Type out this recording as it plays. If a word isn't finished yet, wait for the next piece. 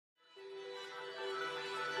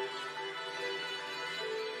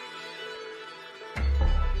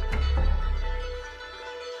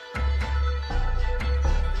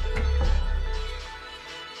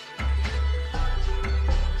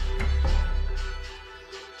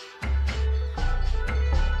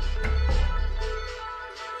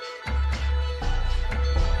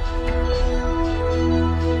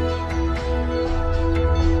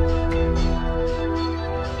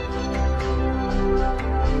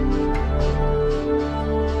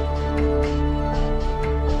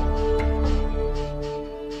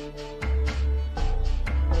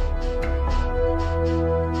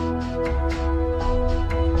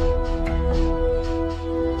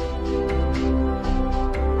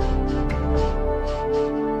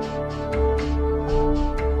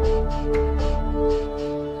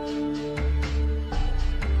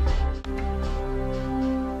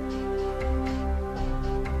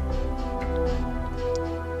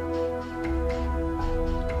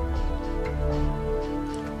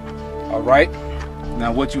All right.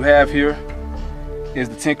 Now what you have here is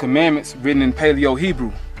the 10 Commandments written in Paleo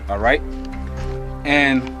Hebrew. All right.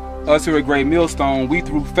 And us here at Great Millstone, we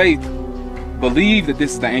through faith believe that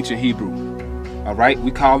this is the ancient Hebrew. All right.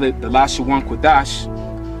 We call it the Lashawan Quadash,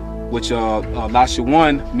 which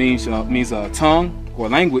Lashawan means tongue or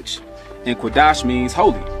language, and Quadash means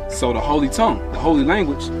holy. So the holy tongue, the holy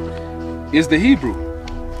language, is the Hebrew.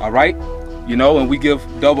 All right. You know, and we give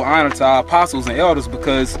double honor to our apostles and elders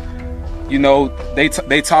because, you know, they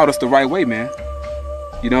taught us the right way, man.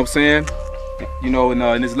 You know what I'm saying? You know,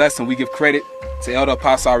 in this lesson, we give credit to Elder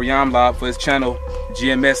Apostle Ariam Lab for his channel,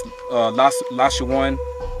 GMS Lashawan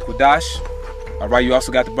Quadash. All right, you also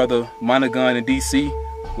got the brother Monagun in DC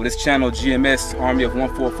with his channel, GMS Army of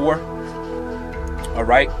 144. All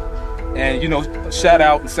right. And, you know, shout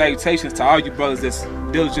out and salutations to all you brothers that's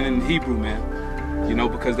diligent in Hebrew, man. You know,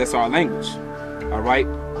 because that's our language. All right.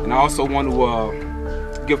 And I also want to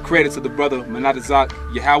give credit to the brother Menadazak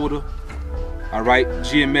Yahawada. All right.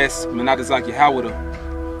 GMS Menadazak Yahawada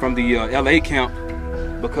from the LA camp,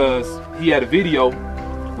 because he had a video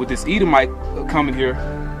with this Edomite coming here.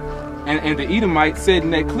 And the Edomite said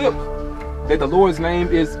in that clip that the Lord's name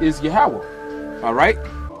is Yahweh. All right.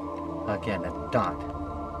 Again, a dot.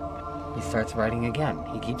 He starts writing again.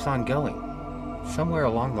 He keeps on going. Somewhere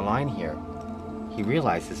along the line here, he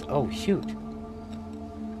realizes, oh shoot,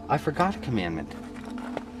 I forgot a commandment.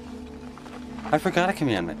 I forgot a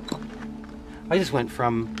commandment. I just went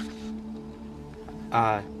from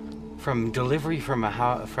delivery from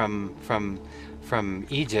from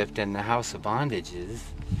Egypt and the house of bondages,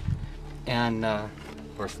 and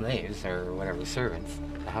or slaves or whatever, servants,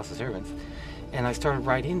 the house of servants, and I started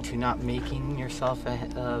right into not making yourself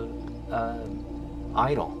a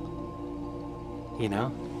idol. You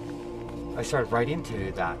know. I started right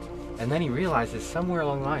into that, and then he realizes somewhere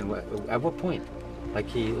along the line, at what point,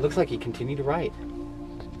 like it looks like he continued to write,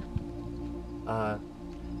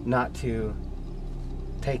 not to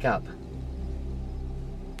take up,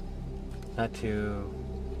 not to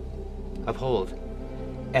uphold,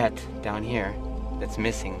 et down here, that's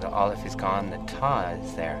missing, the aleph is gone, the ta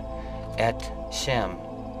is there, et Shem,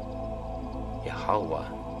 Yahweh,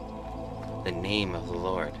 the name of the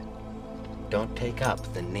Lord. Don't take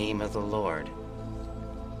up the name of the Lord.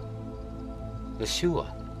 Yeshua.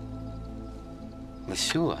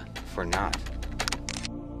 Yeshua for not.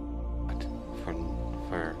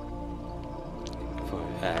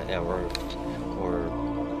 Or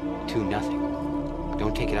to nothing.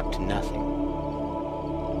 Don't take it up to nothing.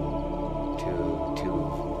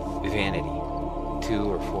 To vanity. To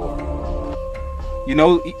or for. You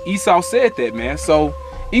know, Esau said that, man. So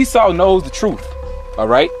Esau knows the truth. All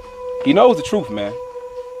right. He knows the truth, man.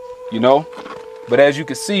 You know, but as you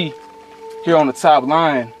can see here on the top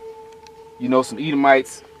line, you know, some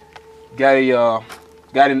Edomites got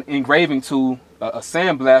an engraving tool, a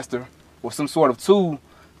sandblaster, or some sort of tool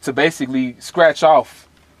to basically scratch off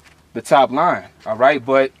the top line. All right,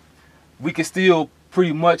 but we can still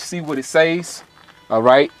pretty much see what it says. All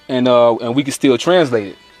right, and we can still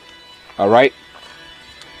translate it. All right,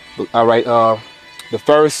 all right. The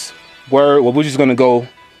first word. Well, we're just gonna go.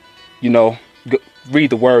 You know, read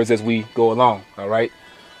the words as we go along, all right?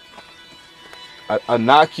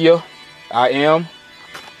 Anakia, I am,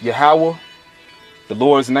 Yahweh, the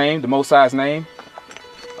Lord's name, the Most High's name,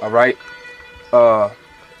 all right?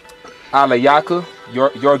 Alayaka,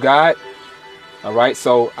 your God, all right?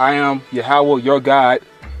 So I am Yahweh, your God.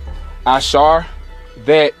 Ashar,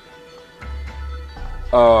 that,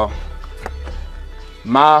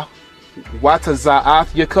 Ma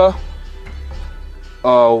Wataza'ath Yaka,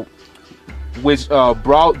 which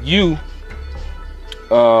brought you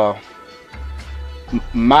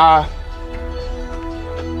my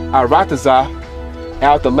Aratazah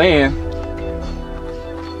out the land.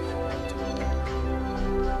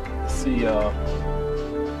 Let's see,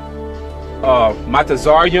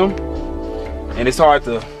 Matazarium, and it's hard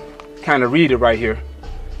to kind of read it right here,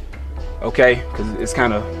 okay, because it's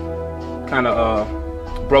kind of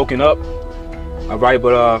broken up. All right,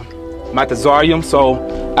 but Matazarium, so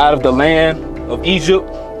out of the land of Egypt.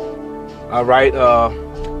 All right,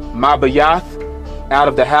 Mabayath, out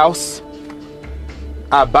of the house,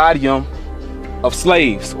 Abadium, of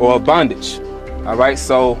slaves or of bondage. All right,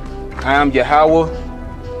 so I am Yahweh,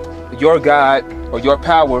 your God or your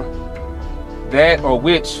power, that or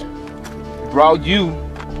which brought you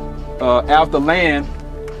out the land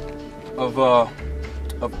of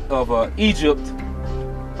Egypt,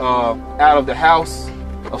 out of the house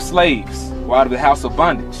of slaves, or out of the house of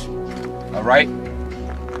bondage. All right.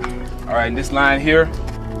 All right. In this line here,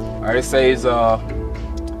 all right, it says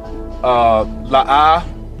La'ah,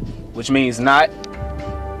 which means not.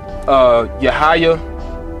 Yahaya,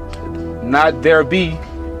 not there be.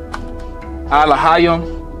 Alahayim,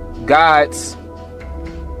 gods.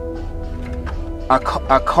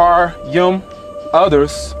 Akaryum,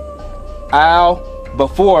 others. Al,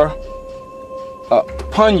 before.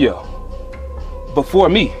 Punya, before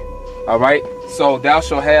me. All right. So thou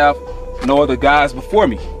shalt have no other gods before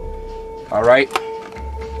me. All right.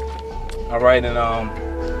 All right, and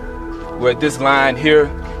we're at this line here,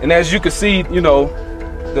 and as you can see, you know,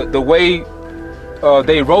 the way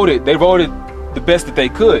they wrote it the best that they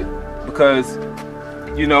could, because,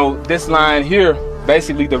 you know, this line here,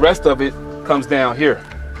 basically the rest of it comes down here,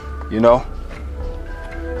 you know.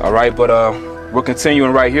 All right, but we're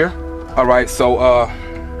continuing right here. All right, so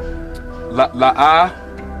la'ah,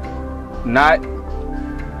 not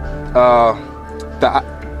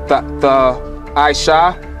the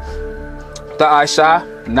Aisha,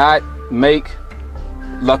 not make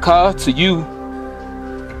laka to you,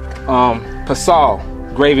 pasal,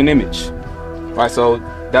 graven image. Right, so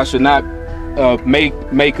thou should not make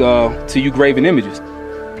to you graven images.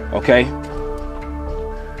 Okay.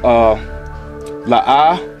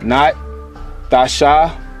 La'ah, not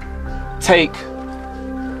tasha, take.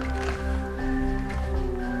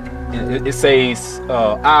 It says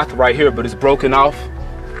ath right here, but it's broken off.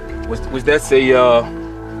 Was that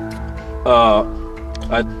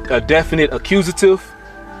a definite accusative?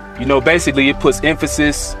 You know, basically it puts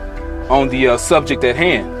emphasis on the subject at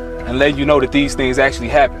hand and let you know that these things actually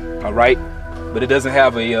happen. All right, but it doesn't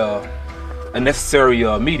have a necessary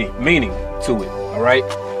meaning to it. All right,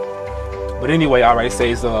 but anyway, all right, it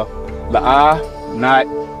says la'ah, not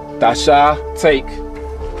tasha, take.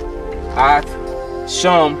 Ath,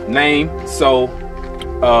 shum, name. So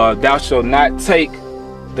thou shalt not take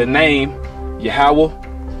the name Yahweh,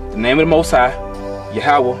 the name of the Most High,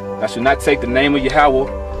 Yahweh. Thou shalt not take the name of Yahweh,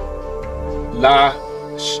 La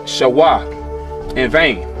Shawa, in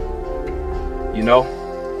vain. You know,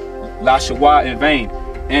 La Shawa, in vain.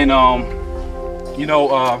 And you know,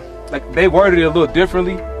 like they worded it a little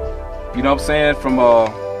differently. You know what I'm saying? From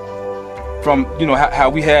you know how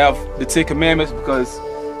we have the 10 Commandments, because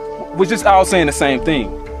we're just all saying the same thing.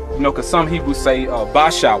 You know, because some Hebrews say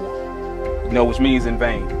Bashawa, you know, which means in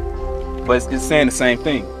vain. But it's saying the same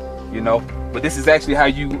thing, you know. But this is actually how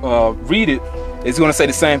you read it. It's going to say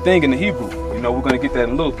the same thing in the Hebrew. You know, we're going to get that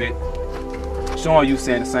in a little bit, showing you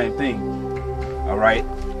saying the same thing. All right.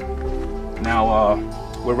 Now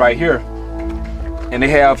we're right here, and they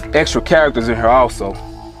have extra characters in here also.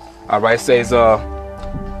 All right. It says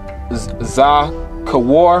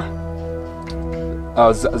Zakawar,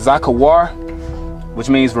 which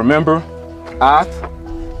means remember. Ath,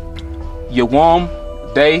 Yawam,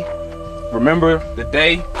 day. Remember the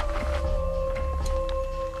day.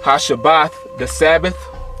 Hashabbath, the Sabbath.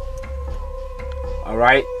 All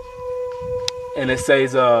right. And it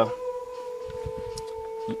says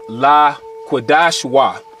La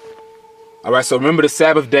Qadashwa. All right. So remember the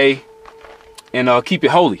Sabbath day and keep it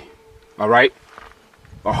holy. All right.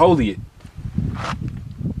 Or holy it.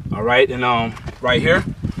 All right. And right here,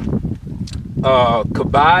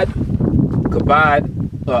 kabad,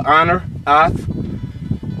 honor. Ath,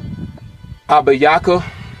 Abayaka,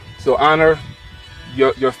 so honor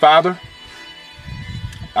your father.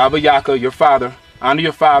 Abayaka, your father. Honor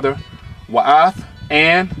your father. Wa'ath,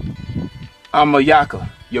 and Amayaka,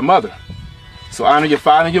 your mother. So honor your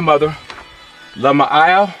father and your mother.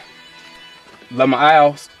 Lama'al,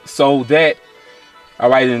 so that,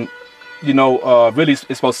 all right, and you know, really it's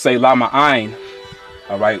supposed to say Lama'ain,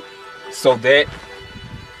 all right, so that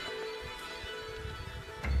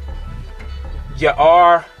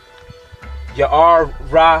Ya'ar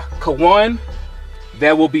Ra Kawan,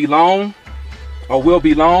 that will belong, or will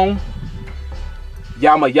belong,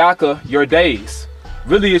 Yamayaka, your days.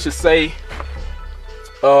 Really it should say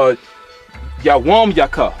Yawam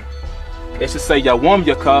Yaka. It should say Yawam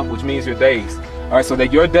Yaka, which means your days. Alright, so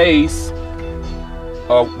that your days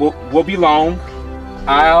will belong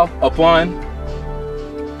upon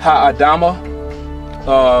Ha'adama,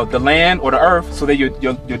 the land or the earth, so that your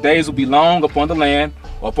days will belong upon the land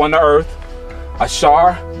or upon the earth.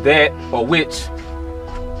 Ashar, that or which,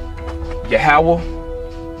 Yahweh,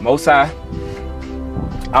 Most High,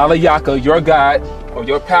 Alayaka, your God or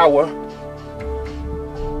your power,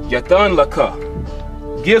 Yathan Laka,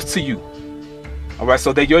 gives to you. All right,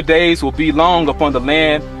 so that your days will be long upon the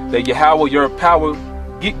land that Yahweh, your power,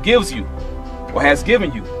 gives you or has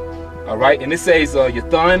given you. All right, and it says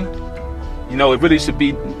Yathan, you know, it really should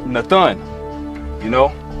be Nathan, you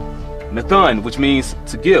know, Nathan, which means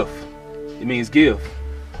to give. It means give.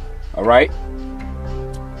 All right.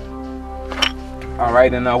 All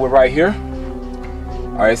right, and we're right here.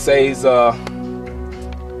 All right, it says La'ah,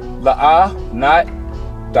 not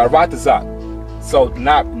Daratazak. So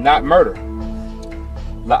not murder.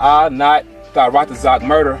 La'ah, not Daratazak,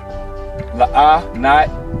 murder. La'ah, not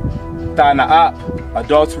Tana'ab,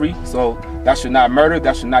 adultery. So thou should not murder,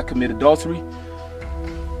 thou should not commit adultery.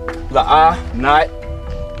 La'ah, not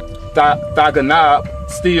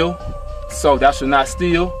Thaganab, steal. So thou should not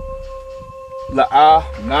steal. La'ah,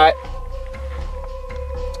 not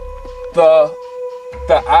the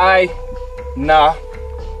I, not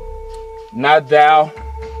thou,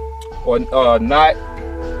 or not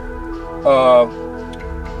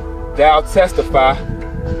thou testify.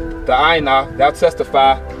 The I, thou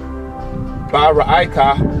testify.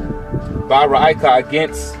 Bara'ika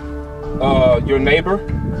against your neighbor.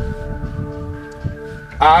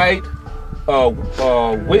 I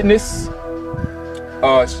witness.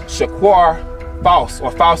 Shaquar, false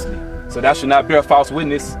or falsely. So thou should not bear false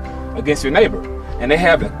witness against your neighbor. And they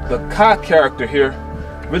have the ka character here.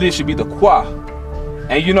 Really, it should be the qua.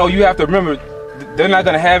 And you know, you have to remember, they're not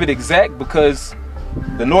going to have it exact because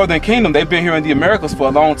the Northern Kingdom, they've been here in the Americas for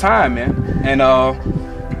a long time, man. And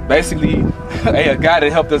basically, a guy that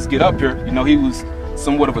helped us get up here, you know, he was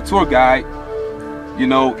somewhat of a tour guide. You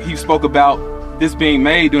know, he spoke about this being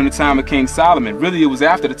made during the time of King Solomon. Really, it was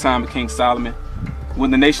after the time of King Solomon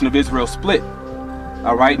when the nation of Israel split.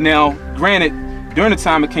 All right, now, granted, during the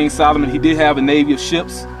time of King Solomon, he did have a navy of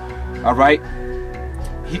ships. All right,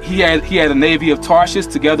 he had a navy of Tarshish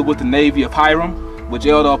together with the navy of Hiram, which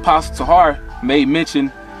Elder Apostle Tahar made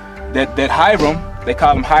mention that Hiram, they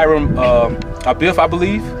call him Hiram Abiff, I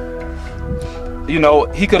believe. You know,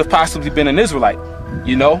 he could have possibly been an Israelite,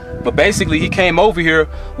 you know, but basically he came over here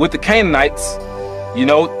with the Canaanites, you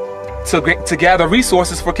know, to gather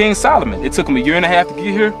resources for King Solomon. It took him 1.5 years to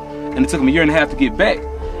get here, and it took him 1.5 years to get back.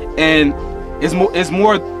 And it's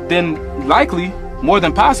more than likely, more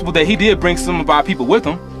than possible that he did bring some of our people with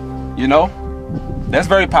him. You know, that's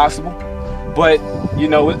very possible. But you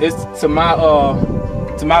know, it's to my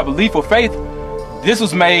belief or faith, this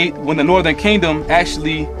was made when the Northern Kingdom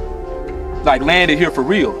actually like landed here for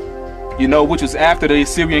real. You know, which was after the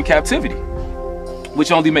Assyrian captivity,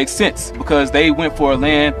 which only makes sense because they went for a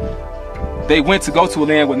land. They went to go to a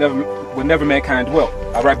land where never mankind dwelt.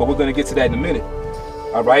 All right, but we're going to get to that in a minute.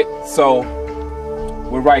 All right, so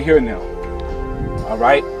we're right here now. All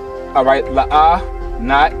right, La'ah,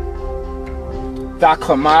 not thou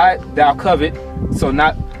klamad, thou covet. So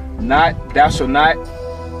not thou shalt not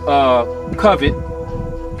covet.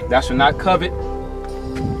 Thou shalt not covet.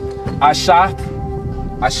 Ashath,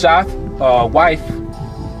 wife.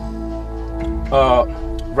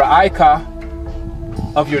 Ra'ika,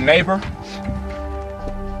 of your neighbor.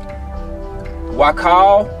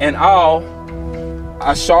 Wakal and all,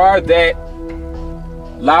 Ashar, that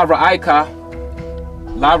La Ra'ika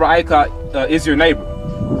is your neighbor.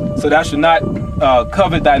 So thou should not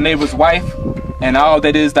covet thy neighbor's wife and all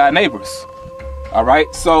that is thy neighbor's. All right,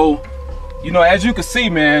 so you know, as you can see,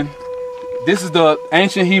 man, this is the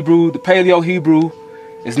ancient Hebrew, the Paleo Hebrew.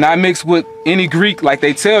 It's not mixed with any Greek like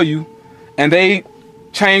they tell you, and they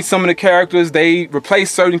changed some of the characters. They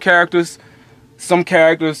replaced certain characters. Some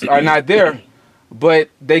characters are not there, but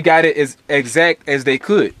they got it as exact as they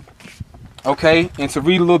could. Okay, and to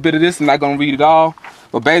read a little bit of this, I'm not going to read it all,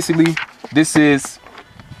 but basically this is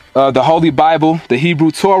the Holy Bible, the Hebrew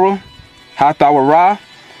Torah, Hathawarah,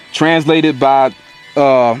 translated by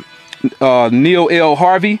Neil L.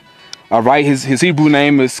 Harvey. All right, his Hebrew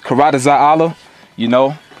name is Karatazah Allah. You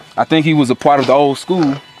know, I think he was a part of the old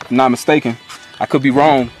school, if I'm not mistaken. I could be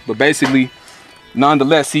wrong, but basically,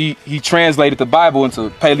 nonetheless, he translated the Bible into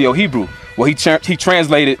Paleo Hebrew. Well, he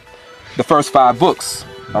translated the first 5 books.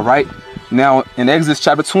 All right. Now, in Exodus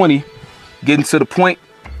chapter 20, getting to the point.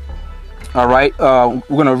 All right, we're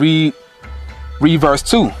gonna read verse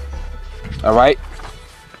 2. All right,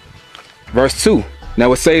 verse 2.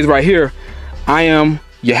 Now it says right here, I am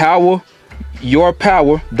Yahweh, your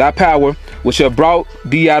power, thy power, which have brought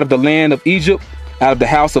thee out of the land of Egypt, out of the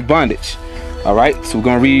house of bondage. All right, so we're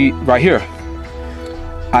gonna read right here.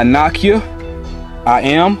 Anakia, I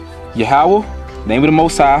am Yahweh, name of the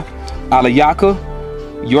Most High. Alayaka,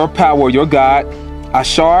 your power, your God.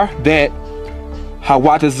 Ashar, that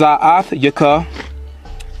Hawataza'ath Yaka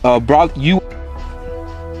brought you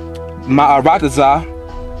Ma'aratazah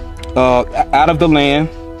out of the land.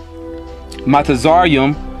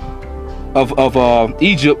 Matazarium of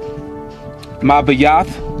Egypt.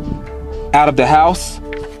 Mabayath out of the house.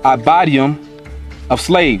 Abadium of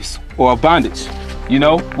slaves or of bondage. You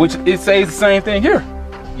know, which it says the same thing here.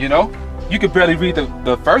 You know, you could barely read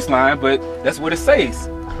the first line, but that's what it says.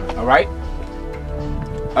 All right.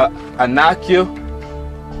 Anakia,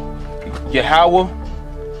 Yahweh,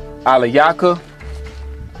 Alayaka,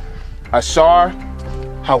 Ashar,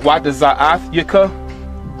 Hawataza'ath Yaka,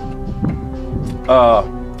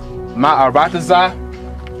 Ma'aratazah,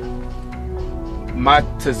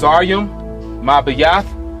 Matazarium, Mabayath,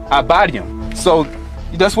 Abadium. So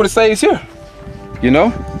that's what it says here. You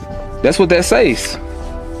know? That's what that says.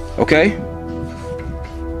 Okay?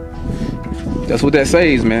 That's what that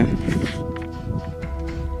says, man.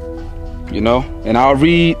 You know, and I'll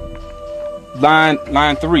read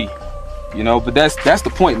line 3. You know, but that's the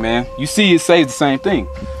point, man. You see, it says the same thing.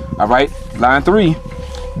 All right, line 3.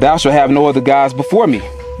 Thou shalt have no other gods before me.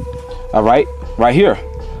 All right, right here.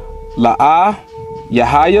 La'ah,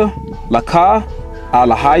 Yahaya, Lakah,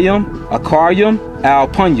 Alahayim, Akarium,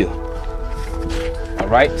 Al-Punya. All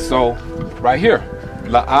right, so right here.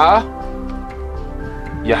 La'ah,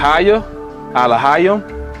 Yahaya, Alahayim,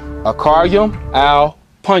 Akarium,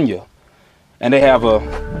 Al-Punya. And they have a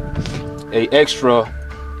extra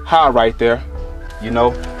ha right there. You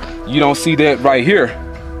know, you don't see that right here.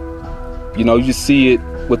 You know, you just see it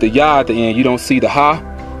with the ya at the end. You don't see the ha.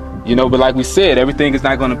 You know, but like we said, everything is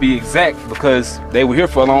not going to be exact because they were here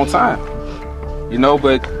for a long time. You know,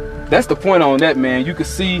 but that's the point on that, man. You can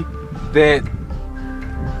see that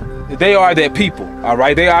they are that people. All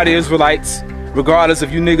right, they are the Israelites, regardless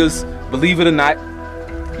if you niggas believe it or not.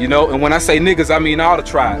 You know, and when I say niggas, I mean all the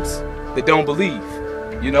tribes that don't believe.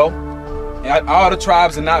 You know, and all the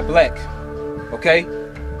tribes are not black. Okay,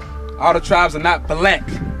 all the tribes are not black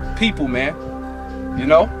people, man. You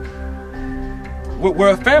know,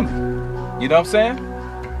 we're a family. You know what I'm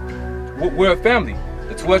saying? We're a family.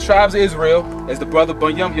 The 12 tribes of Israel, as the brother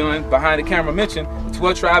Bunyam Yun behind the camera mentioned, the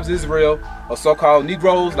 12 tribes of Israel are so-called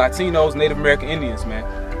Negroes, Latinos, Native American Indians, man.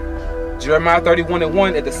 Jeremiah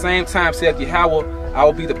 31:1, at the same time saith Yahweh, I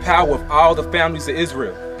will be the power of all the families of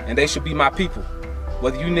Israel, and they shall be my people.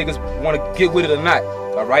 Whether you niggas want to get with it or not,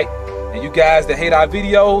 all right? And you guys that hate our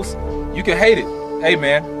videos, you can hate it. Hey,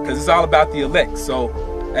 man, because it's all about the elect. So,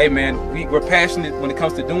 hey, man, we're passionate when it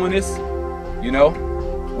comes to doing this. You know,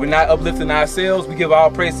 we're not uplifting ourselves. We give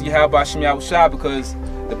all praise to Yahweh Hashem Yahushua, because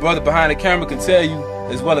the brother behind the camera can tell you,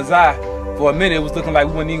 as well as I, for a minute, it was looking like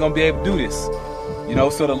we weren't even going to be able to do this. You know,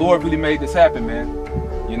 so the Lord really made this happen, man.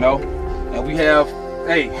 You know, and we have,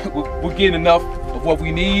 hey, we're getting enough of what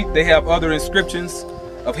we need. They have other inscriptions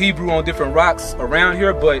of Hebrew on different rocks around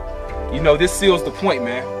here, but you know, this seals the point,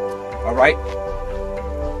 man. All right,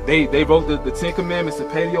 they wrote the 10 Commandments in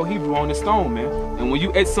Paleo Hebrew on the stone, man. And when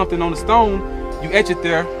you etch something on the stone, you etch it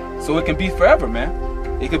there so it can be forever,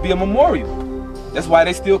 man. It could be a memorial. That's why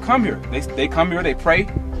they still come here. They come here, they pray.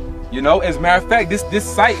 You know, as a matter of fact, this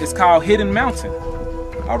site is called Hidden Mountain.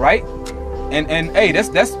 All right, and hey, that's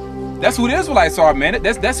who the Israelites are, man.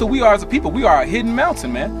 That's who we are as a people. We are a hidden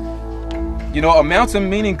mountain, man. You know, a mountain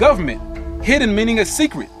meaning government, hidden meaning a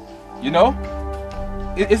secret. You know,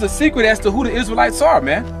 it's a secret as to who the Israelites are,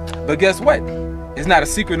 man. But guess what? It's not a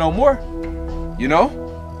secret no more. You know,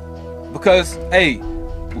 because hey,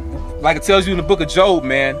 like it tells you in the book of Job,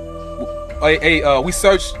 man. We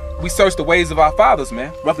search the ways of our fathers,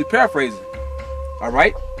 man. Roughly paraphrasing. All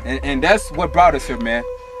right, and that's what brought us here, man.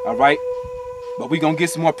 All right, but we gonna get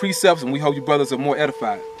some more precepts, and we hope you brothers are more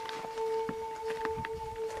edified.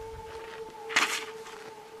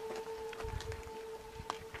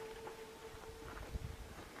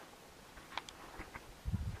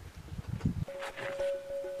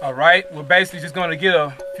 All right, we're basically just gonna get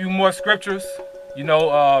a few more scriptures, you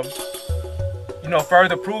know,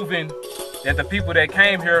 further proving that the people that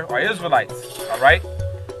came here are Israelites. All right,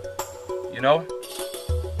 you know,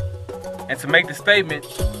 and to make the statement,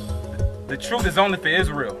 the truth is only for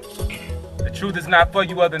Israel. The truth is not for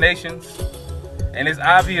you other nations. And it's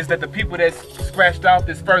obvious that the people that scratched off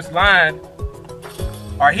this first line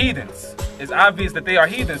are heathens. It's obvious that they are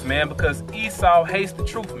heathens, man, because Esau hates the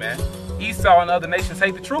truth, man. Esau and other nations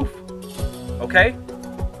hate the truth. Okay?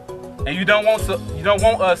 And you don't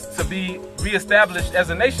want us to be reestablished as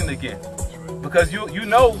a nation again. Because you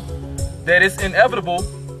know that it's inevitable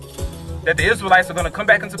that the Israelites are going to come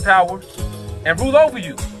back into power and rule over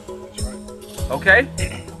you. Okay?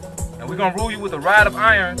 And we're going to rule you with a rod of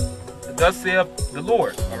iron, thus saith the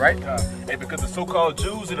Lord. All right? And because the so-called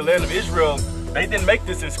Jews in the land of Israel, they didn't make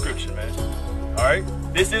this inscription, man. All right?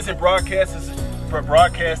 This isn't broadcasted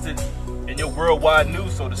in your worldwide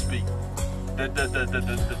news, so to speak.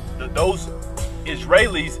 Those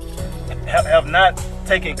Israelis have not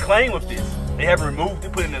taken claim of this. They haven't removed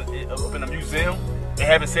it, put it up in a museum. They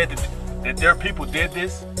haven't said that their people did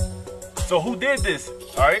this. So who did this?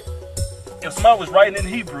 All right? If somebody was writing in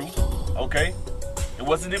Hebrew, okay, it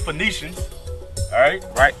wasn't in Phoenicians, All right.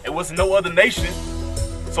 Right. It was no other nation.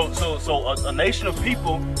 So a nation of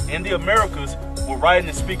people in the Americas were writing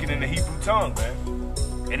and speaking in the Hebrew tongue, man.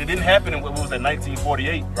 And it didn't happen in, what was that,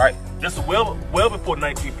 1948? Right. This is well before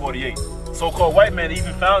 1948. So-called white man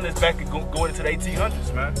even found this back going into the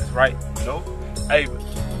 1800s, man. That's right. You know? Hey,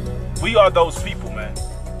 we are those people, man.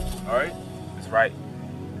 All right? That's right.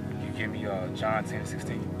 You give me John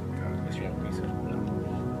 10:16. What you want to read?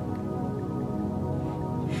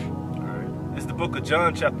 All right. It's the book of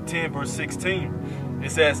John, chapter 10, verse 16.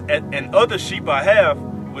 It says, and other sheep I have,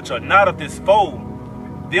 which are not of this fold,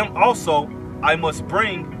 them also I must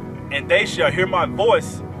bring, and they shall hear my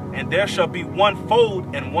voice, and there shall be one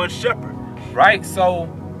fold and one shepherd. Right, so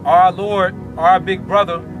our Lord, our big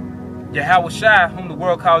brother, Yahweh Shai, whom the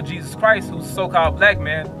world called Jesus Christ, who's a so-called black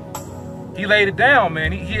man, he laid it down,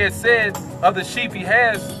 man. He had said other sheep he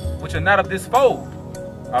has, which are not of this fold.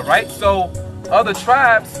 All right, so other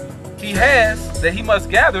tribes he has that he must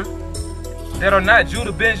gather that are not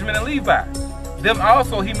Judah, Benjamin, and Levi. Them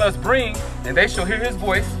also he must bring, and they shall hear his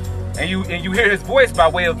voice. And you hear his voice by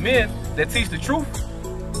way of men that teach the truth,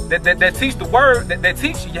 that teach the word, that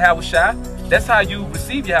teach Yahweh Shai. That's how you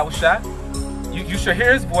receive Yahweh Shai. You shall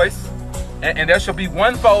hear his voice, and there shall be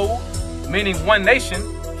one fold, meaning one nation.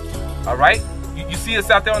 All right? You see us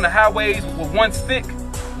out there on the highways with one stick,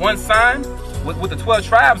 one sign, with the 12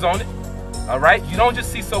 tribes on it. All right? You don't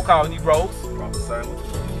just see so-called Negroes.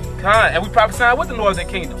 And we prophesying with the Northern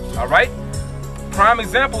Kingdom. All right? Prime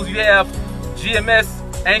examples, you have GMS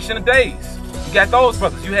Ancient of Days. You got those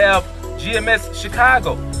brothers. You have GMS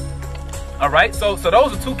Chicago. All right, so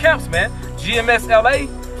those are two camps, man. GMS LA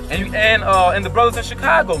and the brothers in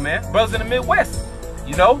Chicago, man. Brothers in the Midwest.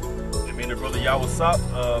 You know. I mean, the brother Yawasop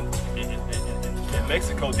in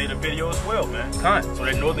Mexico did a video as well, man. So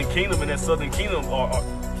that Northern Kingdom and that Southern Kingdom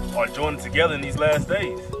are joining together in these last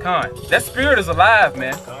days. That spirit is alive,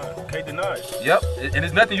 man. Can't deny it. Yep, and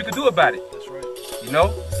there's nothing you can do about it. That's right. You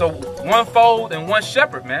know, so one fold and one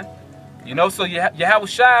shepherd, man. You know, so Yahweh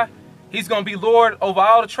Shai, he's going to be Lord over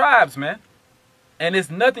all the tribes, man. And there's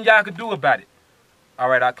nothing y'all can do about it. All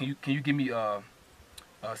right, can you give me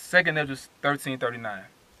 2nd Esdras 13:39?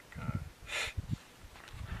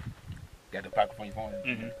 Got the pocket on your phone?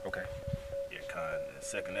 Mm-hmm. Okay. Yeah,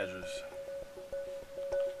 2nd Esdras.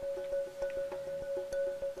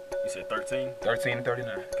 You said 13? 13 and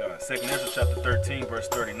 39. 2nd Esdras chapter 13, verse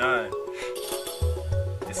 39.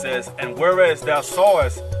 It says, and whereas thou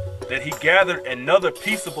sawest that he gathered another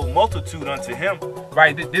peaceable multitude unto him.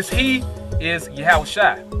 Right, this he is Yahweh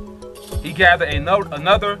Shai. He gathered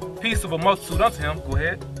another peaceable multitude unto him. Go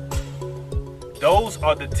ahead. Those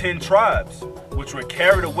are the 10 tribes, which were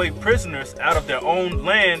carried away prisoners out of their own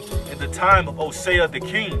land in the time of Hosea the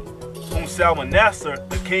king, whom Salmanassar,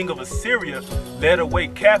 the king of Assyria, led away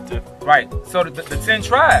captive. Right, so the 10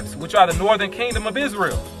 tribes, which are the northern kingdom of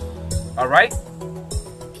Israel. All right.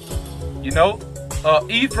 You know,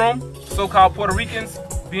 Ephraim, so-called Puerto Ricans,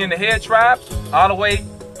 being the head tribe, all the way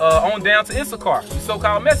on down to Issachar, you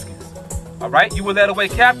so-called Mexicans. All right, you were led away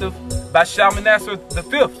captive by Shalmaneser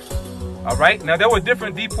V. All right, now there were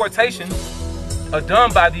different deportations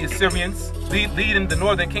done by the Assyrians, leading the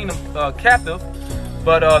northern kingdom captive,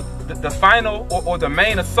 but the final or the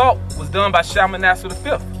main assault was done by Shalmaneser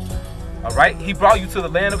V. All right, he brought you to the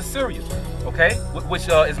land of Assyria, okay, which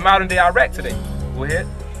is modern day Iraq today. Go ahead.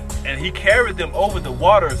 And he carried them over the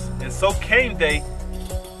waters, and so came they.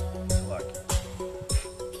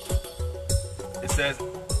 It says,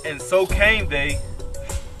 and so came they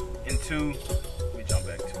into. Let me jump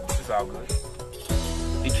back to it. It's all good.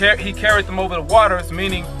 He carried them over the waters,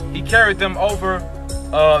 meaning he carried them over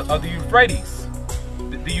the Euphrates,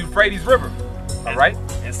 the Euphrates River. All right.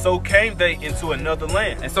 And so came they into another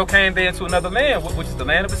land. And so came they into another land, which is the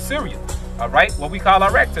land of Assyria. All right. What we call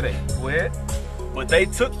Iraq today. Go ahead. But they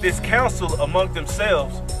took this counsel among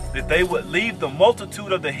themselves, that they would leave the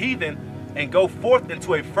multitude of the heathen and go forth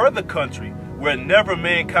into a further country where never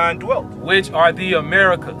mankind dwelt. Which are the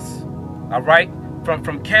Americas. All right.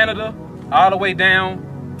 From Canada all the way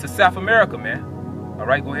down to South America, man. All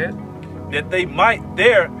right, go ahead. That they might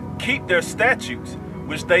there keep their statutes,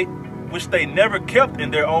 which they never kept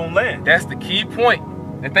in their own land. That's the key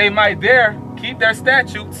point. That they might there keep their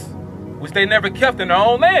statutes, which they never kept in their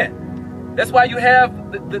own land. That's why you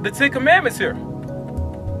have the 10 Commandments here.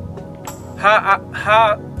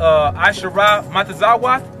 Asherah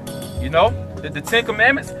Matazawath, you know, the 10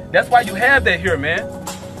 Commandments. That's why you have that here, man.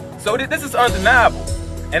 So this is undeniable.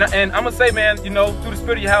 And I'm going to say, man, you know, through the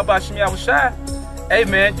spirit of Yahweh Shem Shai, hey,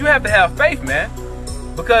 man, you have to have faith, man.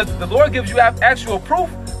 Because the Lord gives you actual proof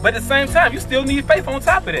But at the same time, you still need faith on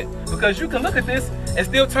top of that, because you can look at this and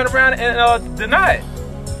still turn around and deny it.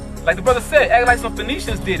 Like the brother said, act like some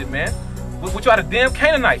Phoenicians did it, man. Which are the damn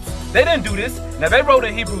Canaanites. They didn't do this. Now they wrote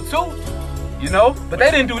in Hebrew too, you know, but they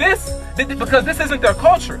didn't do this because this isn't their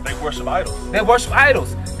culture. They worship idols. They worship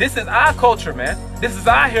idols. This is our culture, man. This is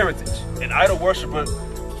our heritage. An idol worshiper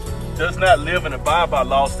does not live and abide by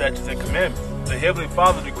law, statutes, and commandments. The Heavenly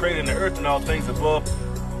Father, the creator of the earth and all things above,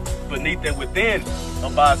 beneath, and within,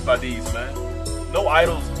 abides by these, man. No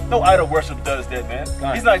idol worship does that, man.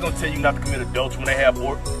 Right. He's not going to tell you not to commit adultery when they have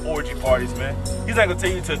orgy parties, man. He's not going to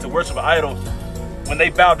tell you to worship an idol when they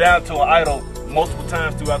bow down to an idol multiple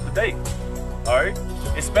times throughout the day. All right?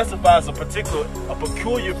 It specifies a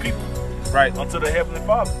peculiar people, right, unto the Heavenly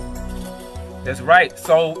Father. That's right.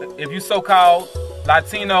 So if you so-called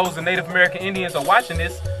Latinos and Native American Indians are watching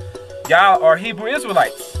this, y'all are Hebrew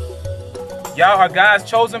Israelites. Y'all are God's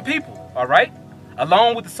chosen people, all right?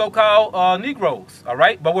 Along with the so-called Negroes, all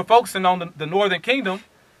right? But we're focusing on the Northern Kingdom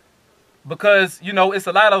because, you know, it's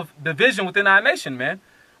a lot of division within our nation, man,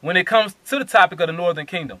 when it comes to the topic of the Northern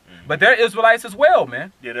Kingdom. Mm-hmm. But they're Israelites as well,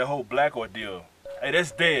 man. Yeah, that whole black ordeal, hey,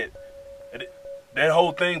 that's dead. That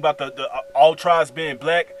whole thing about the all tribes being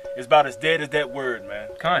black is about as dead as that word, man.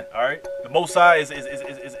 Kind. All right? The Most High is a...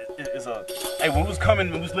 Hey, when we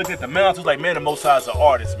was looking at the mountains, it was like, man, the Most High is an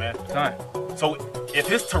artist, man. Kind. So if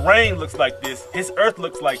his terrain looks like this, his earth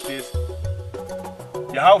looks like this,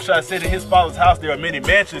 Yahushua said in his father's house there are many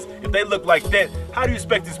mansions. If they look like that, how do you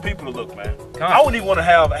expect these people to look, man? I wouldn't even want to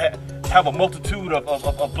have a multitude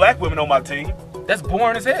of black women on my team. That's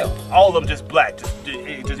boring as hell. All of them just black, just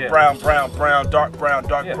yeah. brown, dark brown,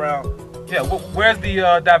 yeah. brown. Yeah, where's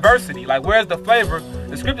the diversity? Like, where's the flavor?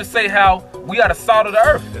 The scriptures say how we are the salt of the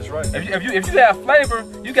earth. That's right. If you have flavor,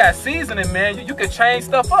 you got seasoning, man. You can change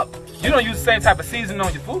stuff up. You don't use the same type of seasoning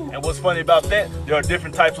on your food. And what's funny about that, there are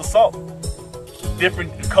different types of salt.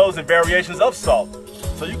 Different colors and variations of salt.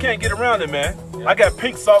 So you can't get around it, man. Yeah. I got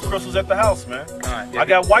pink salt crystals at the house, man. I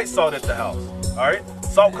got white salt at the house. All right?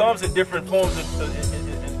 Salt comes in different forms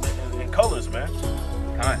and colors, man.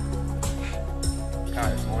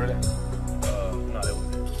 It's more of that. No, that was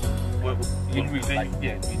it. What you can read, like,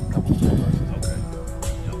 yeah, read a couple more verses. Okay.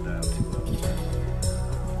 Jump down to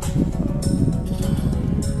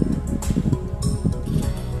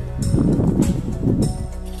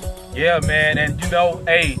Yeah, man, and you know,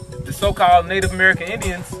 hey, the so-called Native American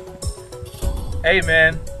Indians, hey,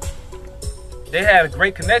 man, they had a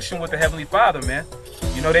great connection with the Heavenly Father, man.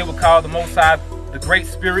 You know, they would call the Most High the Great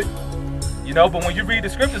Spirit, you know, but when you read the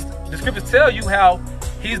scriptures tell you how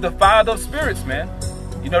he's the Father of spirits, man.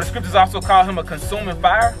 You know, the scriptures also call him a consuming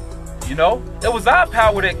fire, you know. It was our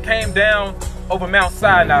power that came down over Mount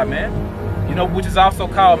Sinai, man, you know, which is also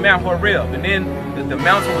called Mount Horeb. And then the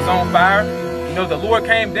mountain was on fire. You know, the Lord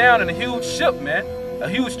came down in a huge ship, man, a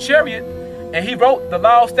huge chariot, and he wrote the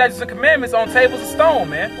law, statutes, and commandments on tables of stone,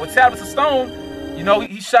 man, or tablets of stone. You know,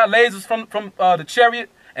 he shot lasers from the chariot,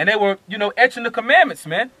 and they were, you know, etching the commandments,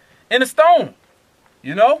 man, in the stone.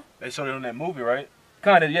 You know? They showed it on that movie, right?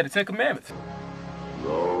 Kind of, yeah, the 10 Commandments. Thou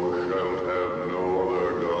shalt have no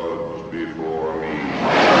other gods before me.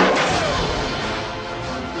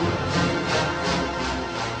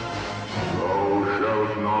 Thou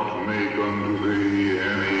shalt not make unto thee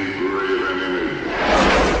any graven image.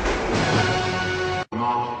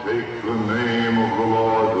 Not take the name of the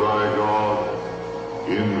Lord thy God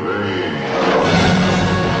in vain.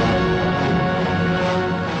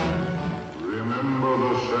 Remember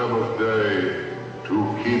the Sabbath day to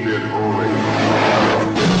keep it holy.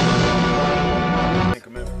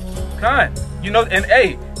 Kind, you know, and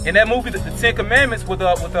hey, in that movie, the 10 Commandments with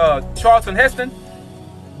Charlton Heston,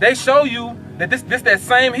 they show you that this that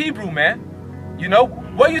same Hebrew, man. You know,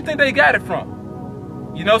 where do you think they got it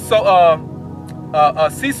from? You know, so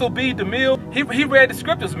Cecil B. DeMille, he read the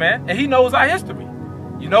scriptures, man, and he knows our history.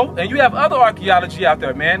 You know, and you have other archaeology out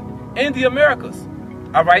there, man, in the Americas.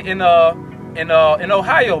 All right, in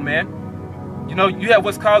Ohio, man. You know, you have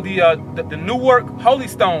what's called the Newark Holy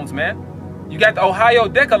Stones, man. You got the Ohio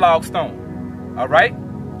Decalogue stone, all right?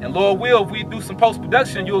 And Lord will, if we do some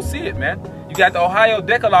post-production, you'll see it, man. You got the Ohio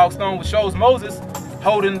Decalogue stone, which shows Moses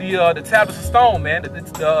holding the tablets of stone, man,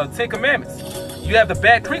 the 10 Commandments. You have the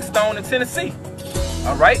Bat Creek stone in Tennessee,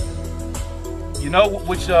 all right? You know,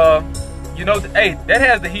 which, you know, hey, that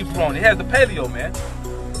has the Hebrew on it. It has the Paleo, man.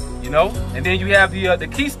 You know, and then you have the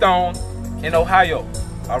Keystone in Ohio,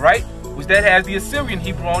 all right? Which that has the Assyrian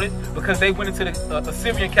Hebrew on it because they went into the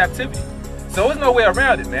Assyrian captivity. So there's no way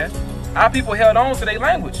around it, man. Our people held on to their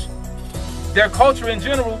language, their culture in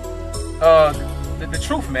general, the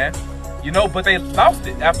truth, man. You know, but they lost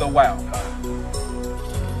it after a while.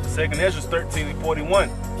 2nd Ezra 13 and 41.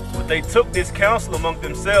 But they took this counsel among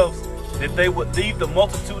themselves, that they would leave the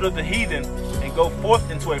multitude of the heathen and go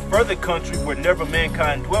forth into a further country where never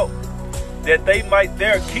mankind dwelt, that they might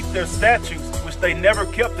there keep their statutes, which they never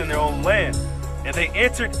kept in their own land. And they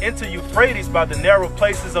entered into Euphrates by the narrow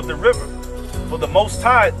places of the river. For the Most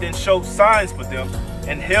High then showed signs for them,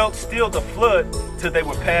 and held still the flood till they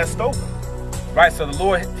were passed over. Right, so the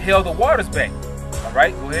Lord held the waters back. All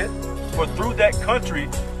right, go ahead. For through that country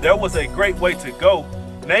there was a great way to go,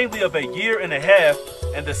 namely of a year and a half,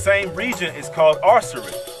 and the same region is called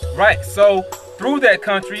Arsarid. Right, so through that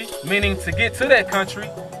country, meaning to get to that country,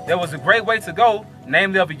 there was a great way to go,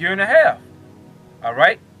 namely of a year and a half. All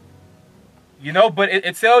right, you know, but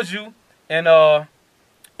it tells you in 1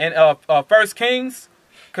 Kings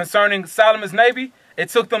concerning Solomon's navy, it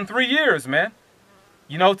took them 3 years, man.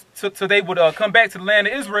 You know, till they would come back to the land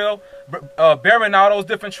of Israel, bearing all those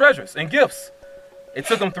different treasures and gifts. It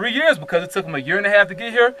took them 3 years because it took them a year and a half to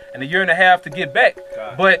get here and a year and a half to get back.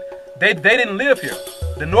 But they didn't live here.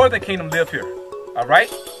 The northern kingdom lived here. All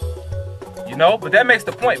right? You know, but that makes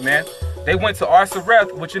the point, man. They went to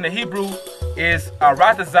Arsareth, which in the Hebrew is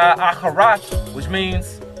Aratazah Acharath, which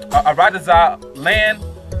means Aratazah land,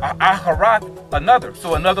 Acharath another.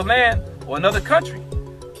 So another land or another country.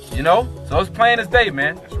 You know? So it's plain as day,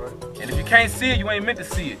 man. That's right. And if you can't see it, you ain't meant to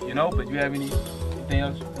see it, you know? But you have anything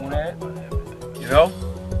else you want to add? You know?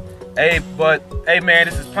 Hey, man,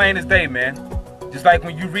 this is plain as day, man. Just like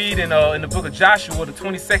when you read in the book of Joshua, the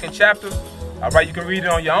 22nd chapter, all right, you can read it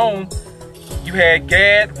on your own. You had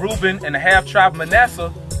Gad, Reuben, and the half-tribe of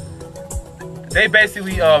Manasseh. They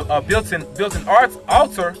basically built an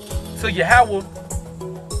altar to Yahweh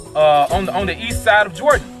on the east side of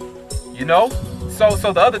Jordan. You know, so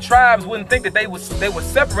the other tribes wouldn't think that they were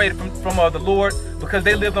separated from the Lord because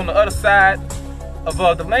they lived on the other side of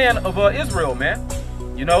the land of Israel, man.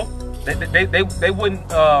 You know, they wouldn't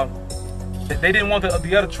they didn't want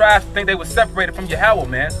the other tribes to think they were separated from Yahweh,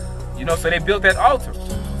 man. You know, so they built that altar.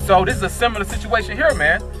 So this is a similar situation here,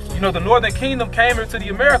 man. You know, the northern kingdom came here to the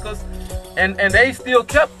Americas, and they still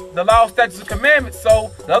kept the law, statutes, and commandments.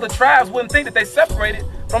 So the other tribes wouldn't think that they separated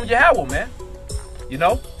from Yahweh, man. You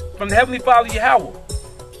know, from the Heavenly Father Yahweh.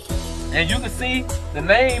 And you can see the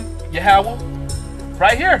name Yahweh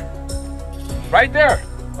right here, right there.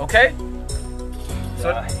 Okay. So,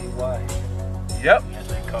 yep.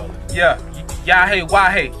 Yeah.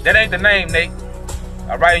 Yahweh. That ain't the name, Nate.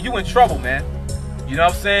 All right, and you in trouble, man. You know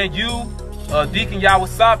what I'm saying? You, Deacon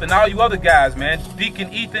Yawasop, and all you other guys, man.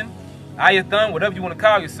 Deacon Ethan, Ayathan, whatever you want to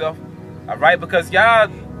call yourself. All right, because y'all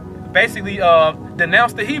basically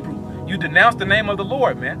denounced the Hebrew. You denounced the name of the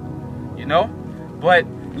Lord, man. You know? But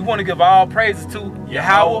we want to give all praises to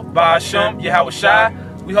Yahweh, Ba'ashem, Yahweh Shai.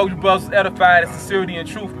 We hope you brothers edified in sincerity and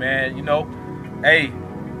truth, man. You know? Hey,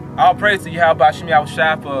 all praise to Yahweh, Ba'ashem, Yahweh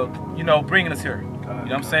Shai for, you know, bringing us here. You know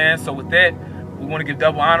what I'm saying? So with that, we want to give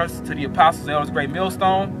double honors to the apostles, elders, great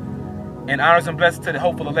millstone, and honors and blessings to the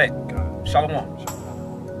hopeful elect. Shalom.